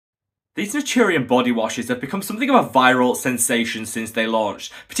These Naturium body washes have become something of a viral sensation since they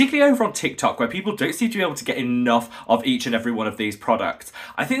launched, particularly over on TikTok, where people don't seem to be able to get enough of each and every one of these products.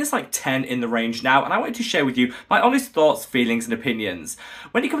 I think there's like 10 in the range now, and I wanted to share with you my honest thoughts, feelings, and opinions.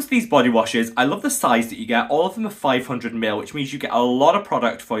 When it comes to these body washes, I love the size that you get. All of them are 500ml, which means you get a lot of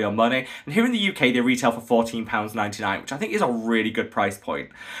product for your money. And here in the UK, they retail for £14.99, which I think is a really good price point.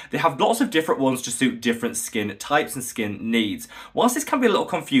 They have lots of different ones to suit different skin types and skin needs. Whilst this can be a little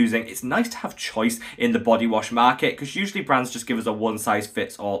confusing, it's nice to have choice in the body wash market because usually brands just give us a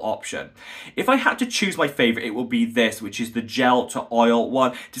one-size-fits-all option. If I had to choose my favourite, it would be this, which is the gel to oil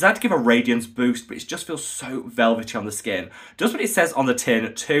one, designed to give a radiance boost, but it just feels so velvety on the skin. Does what it says on the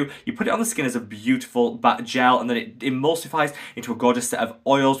tin too. You put it on the skin as a beautiful gel, and then it emulsifies into a gorgeous set of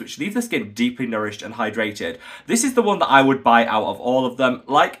oils which leave the skin deeply nourished and hydrated. This is the one that I would buy out of all of them.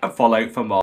 Like and follow for more.